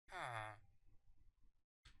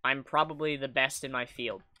I'm probably the best in my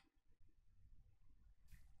field.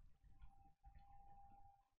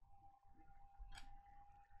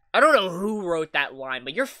 I don't know who wrote that line,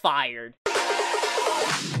 but you're fired.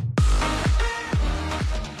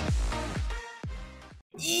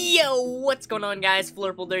 Yo, what's going on, guys?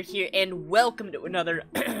 Flurpledur here, and welcome to another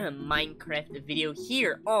Minecraft video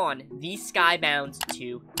here on the Skybounds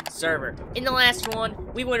 2 server. In the last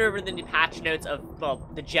one, we went over the new patch notes of, well,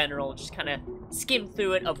 the general, just kind of skimmed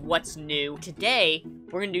through it of what's new. Today,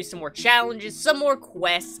 we're going to do some more challenges, some more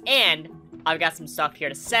quests, and I've got some stuff here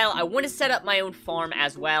to sell. I want to set up my own farm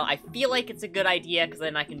as well. I feel like it's a good idea, because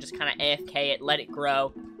then I can just kind of AFK it, let it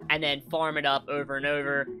grow, and then farm it up over and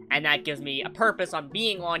over, and that gives me a purpose on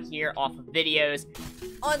being on here off of videos.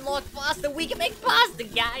 Unlock pasta, we can make pasta,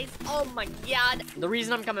 guys! Oh my god! The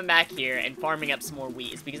reason I'm coming back here and farming up some more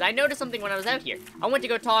wheat is because I noticed something when I was out here. I went to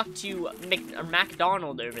go talk to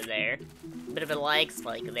MacDonald over there. Bit of a lag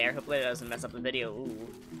spike there, hopefully that doesn't mess up the video. Ooh.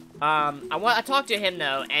 I talked to him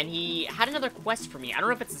though, and he had another quest for me. I don't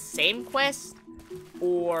know if it's the same quest,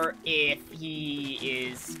 or if he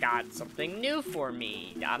is got something new for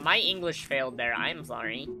me. My English failed there, I'm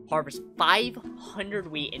sorry. Harvest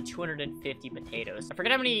 500 wheat and 250 potatoes. I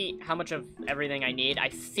forget how much of everything I need. I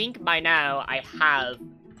think by now I have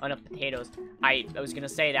enough potatoes. I was gonna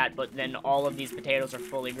say that, but then all of these potatoes are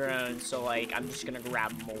fully grown, so like, I'm just gonna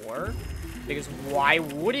grab more. Because why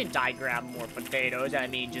wouldn't I grab more potatoes? I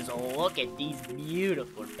mean, just look at these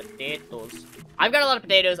beautiful potatoes. I've got a lot of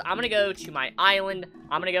potatoes. I'm going to go to my island.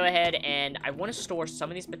 I'm going to go ahead and I want to store some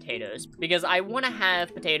of these potatoes. Because I want to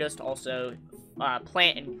have potatoes to also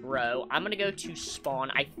plant and grow. I'm going to go to spawn.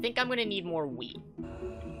 I think I'm going to need more wheat.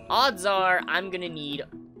 Odds are I'm going to need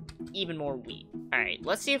even more wheat. Alright,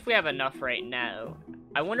 let's see if we have enough right now.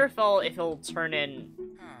 I wonder if he'll turn in...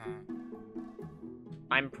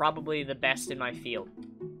 I'm probably the best in my field.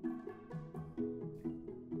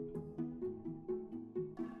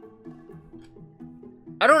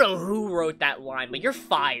 I don't know who wrote that line, but you're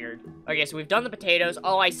fired. Okay, so we've done the potatoes.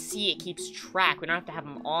 Oh, I see, it keeps track. We don't have to have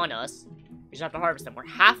them on us. We just have to harvest them. We're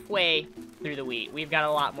halfway through the wheat. We've got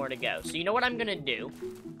a lot more to go. So you know what I'm gonna do?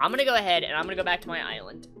 I'm gonna go ahead and I'm gonna go back to my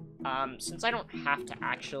island. Since I don't have to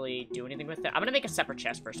actually do anything with it, I'm gonna make a separate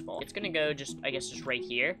chest first of all. It's gonna go just, I guess, just right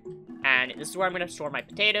here. And this is where I'm gonna store my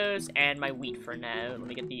potatoes and my wheat for now. Let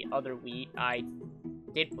me get the other wheat. I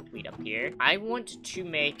did put wheat up here. I want to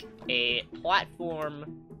make a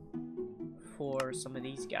platform for some of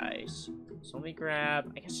these guys. So let me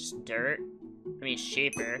grab, I guess, just dirt. I mean,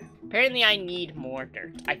 shaper. Apparently I need more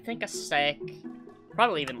dirt. I think a stack,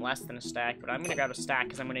 probably even less than a stack, but I'm gonna grab a stack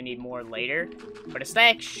because I'm gonna need more later. But a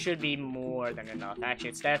stack should be more than enough. Actually,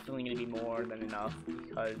 it's definitely gonna be more than enough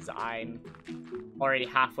because I'm already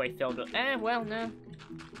halfway filled with, well, no.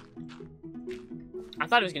 I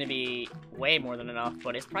thought it was gonna be way more than enough,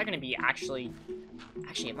 but it's probably gonna be actually,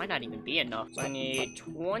 it might not even be enough. So I need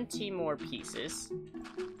 20 more pieces.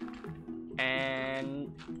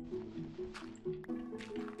 And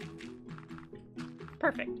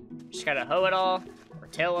perfect. Just gotta hoe it all, or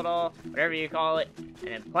till it all, whatever you call it, and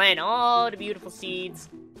then plant all the beautiful seeds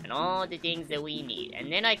and all the things that we need.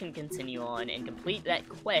 And then I can continue on and complete that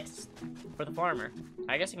quest for the farmer.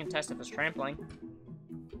 I guess I can test if it's trampling.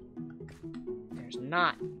 There's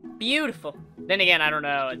not. Beautiful. Then again, I don't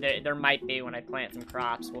know. There might be when I plant some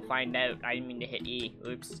crops. We'll find out. I didn't mean to hit E.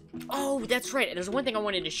 Oops. Oh, that's right. There's one thing I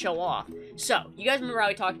wanted to show off. So, you guys remember how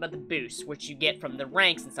we talked about the boosts, which you get from the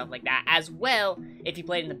ranks and stuff like that. As well, if you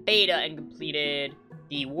played in the beta and completed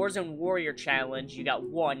the Warzone Warrior challenge, you got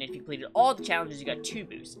 1. If you completed all the challenges, you got 2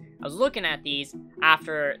 boosts. I was looking at these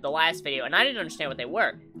after the last video, and I didn't understand what they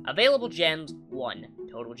were. Available gems, 1.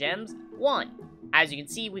 Total gems, 1. As you can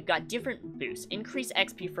see, we've got different boosts. Increase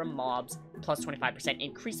XP from mobs, plus 25%.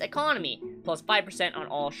 Increase economy, plus 5% on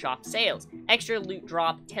all shop sales. Extra loot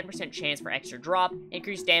drop, 10% chance for extra drop.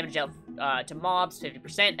 Increase damage out to mobs,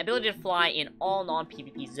 50%. Ability to fly in all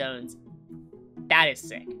non-PvP zones. That is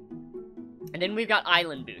sick. And then we've got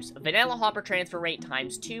Island Boost. Vanilla Hopper transfer rate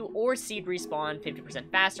times 2, or seed respawn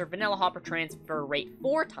 50% faster. Vanilla Hopper transfer rate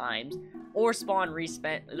 4 times, or seed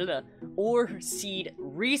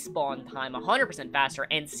respawn time 100% faster,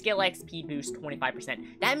 and skill XP boost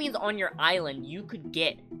 25%. That means on your island, you could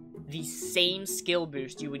get the same skill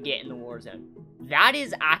boost you would get in the Warzone. That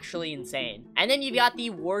is actually insane. And then you've got the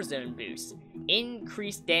Warzone boost.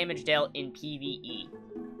 Increased damage dealt in PvE.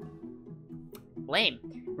 Lame.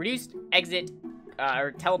 Reduced exit,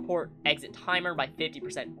 or teleport exit timer by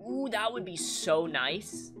 50%. Ooh, that would be so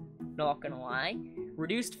nice. Not gonna lie.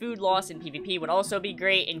 Reduced food loss in PvP would also be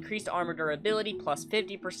great. Increased armor durability plus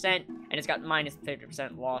 50%. and it's got minus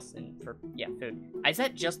 50% loss in food. Is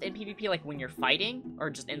that just in PvP, like when you're fighting,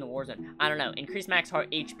 or just in the war zone? I don't know. Increase max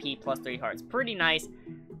heart HP plus 3 hearts. Pretty nice.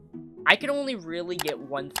 I can only really get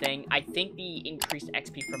one thing. I think the increased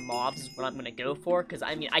XP from mobs is what I'm gonna go for, because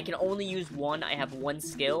I mean, I can only use one. I have one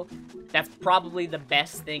skill. That's probably the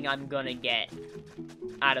best thing I'm gonna get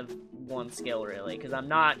out of one skill, really, because I'm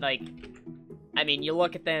not, like, I mean, you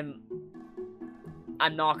look at them,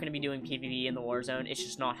 I'm not gonna be doing PvP in the war zone. It's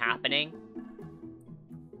just not happening.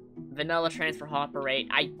 Vanilla transfer hopper rate.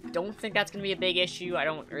 I don't think that's gonna be a big issue. I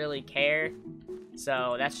don't really care.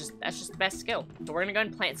 So that's just the best skill. So we're gonna go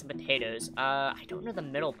and plant some potatoes. I don't know the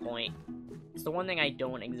middle point. It's the one thing I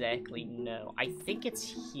don't exactly know. I think it's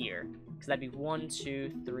here, because that'd be 1,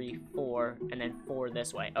 2, 3, 4, and then 4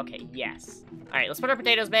 this way. Okay, yes. All right, let's put our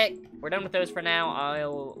potatoes back. We're done with those for now.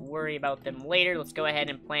 I'll worry about them later. Let's go ahead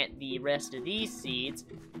and plant the rest of these seeds.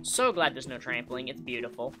 So glad there's no trampling. It's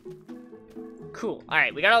beautiful. Cool. All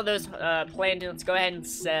right, we got all those planted. Let's go ahead and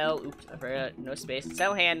sell. Oops, I forgot. No space.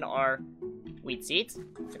 Sell hand our wheat seeds,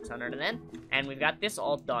 600 of them, and we've got this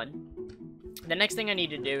all done. The next thing I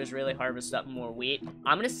need to do is really harvest up more wheat.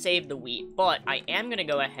 I'm gonna save the wheat, but I am gonna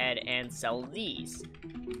go ahead and sell these.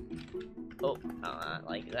 Oh,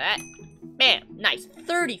 like that. Bam, nice,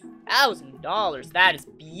 $30,000. That is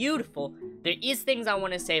beautiful. There is things I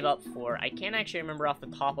want to save up for. I can't actually remember off the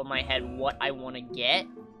top of my head what I want to get,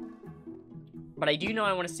 but I do know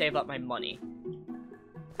I want to save up my money.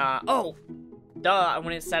 Oh. Duh, I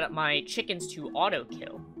want to set up my chickens to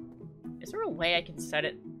auto-kill. Is there a way I can set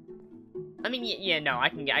it? I mean, yeah, no, I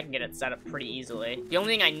can get it set up pretty easily. The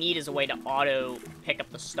only thing I need is a way to auto-pick up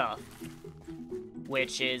the stuff,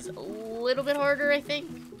 which is a little bit harder, I think.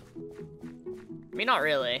 I mean, not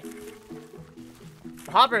really.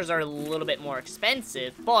 The hoppers are a little bit more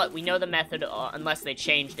expensive, but we know the method, unless they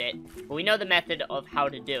changed it, but we know the method of how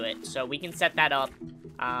to do it, so we can set that up.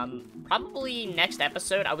 Probably next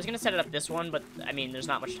episode. I was gonna set it up this one, but, I mean, there's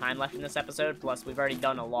not much time left in this episode, plus we've already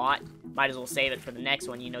done a lot. Might as well save it for the next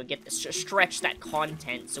one, you know, stretch that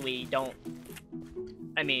content so we don't,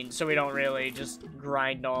 so we don't really just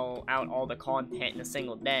grind out all the content in a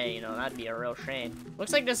single day, you know, that'd be a real shame.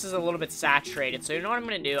 Looks like this is a little bit saturated, so you know what I'm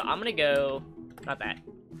gonna do? I'm gonna go, not that,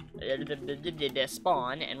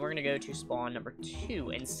 spawn, and we're gonna go to spawn number 2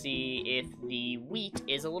 and see if the wheat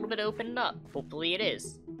is a little bit opened up. Hopefully it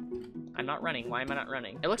is. I'm not running. Why am I not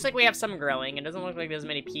running? It looks like we have some growing. It doesn't look like there's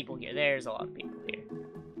many people here. There's a lot of people here.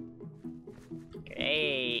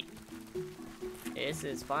 Great. This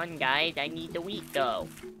is fun, guys. I need the wheat, though.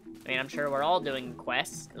 I mean, I'm sure we're all doing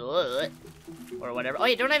quests. Ugh. Or whatever. Oh,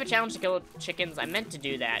 yeah, don't I have a challenge to kill chickens? I meant to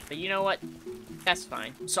do that, but you know what? That's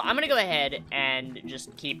fine. So I'm gonna go ahead and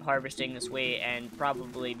just keep harvesting this wheat and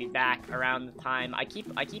probably be back around the time. I keep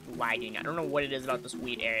lagging. I don't know what it is about this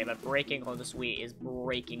wheat area, but breaking all this wheat is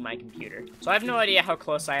breaking my computer. So I have no idea how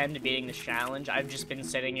close I am to beating this challenge. I've just been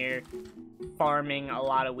sitting here farming a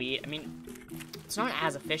lot of wheat. I mean, it's not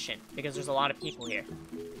as efficient because there's a lot of people here.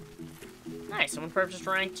 Nice, someone purchased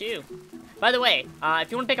rank 2. By the way, if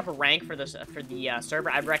you want to pick up a rank for the server,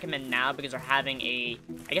 I'd recommend now because they're having a,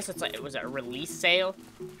 I guess it's like, was it a release sale?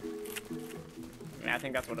 Yeah, I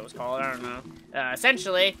think that's what it was called. I don't know.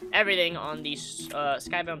 Essentially, everything on these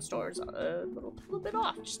Skybound stores a little bit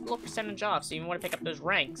off, just a little percentage off. So you want to pick up those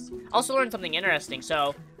ranks. Also learned something interesting.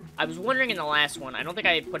 So I was wondering in the last one, I don't think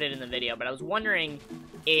I put it in the video, but I was wondering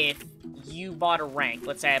if you bought a rank,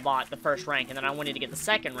 let's say I bought the first rank and then I wanted to get the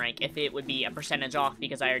second rank, if it would be a percentage off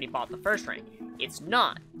because I already bought the first rank. It's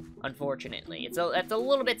not, unfortunately. That's a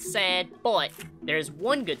little bit sad, but there's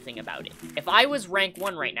one good thing about it. If I was rank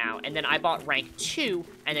 1 right now and then I bought rank 2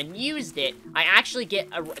 and then used it, I actually get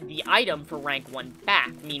the item for rank 1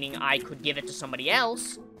 back, meaning I could give it to somebody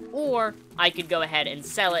else, or I could go ahead and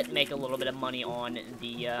sell it and make a little bit of money on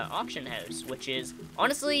the auction house, which is,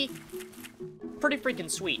 honestly, pretty freaking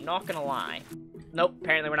sweet, not gonna lie. Nope,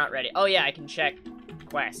 apparently we're not ready. Oh yeah, I can check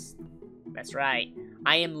quests. That's right.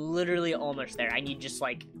 I am literally almost there. I need just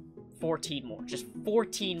like 14 more. Just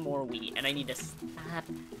 14 more wheat, and I need to stop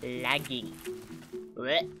lagging.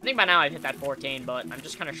 Blech. I think by now I've hit that 14, but I'm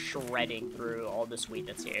just kind of shredding through all this wheat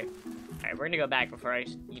that's here. Alright, we're gonna go back before I,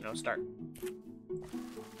 start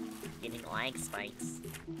getting lag spikes.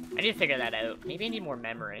 I need to figure that out. Maybe I need more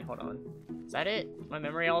memory. Hold on. Is that it? My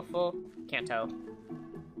memory all full? Can't tell.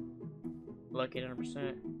 Look at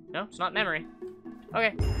 100%. No, it's not memory.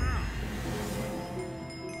 Okay.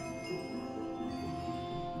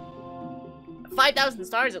 $5,000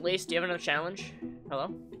 stars at least. Do you have another challenge?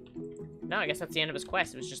 Hello? No, I guess that's the end of his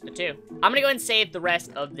quest. It was just the 2. I'm gonna go and save the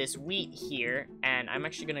rest of this wheat here, and I'm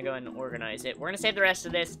actually gonna go and organize it. We're gonna save the rest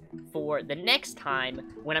of this for the next time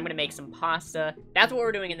when I'm going to make some pasta. That's what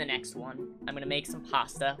we're doing in the next one. I'm going to make some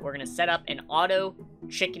pasta. We're going to set up an auto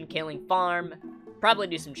chicken killing farm. Probably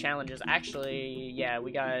do some challenges. Actually, yeah,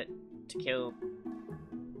 we got to kill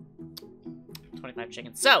 25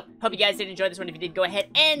 chickens. So, hope you guys did enjoy this one. If you did, go ahead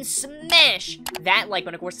and smash that like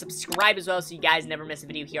button. Of course, subscribe as well so you guys never miss a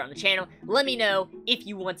video here on the channel. Let me know if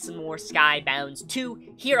you want some more Skybounds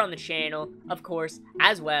 2 here on the channel, of course,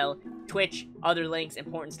 as well. Twitch, other links,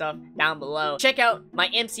 important stuff down below. Check out my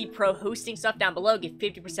MCProHosting stuff down below. Get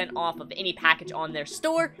 50% off of any package on their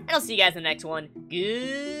store. And I'll see you guys in the next one.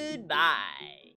 Goodbye.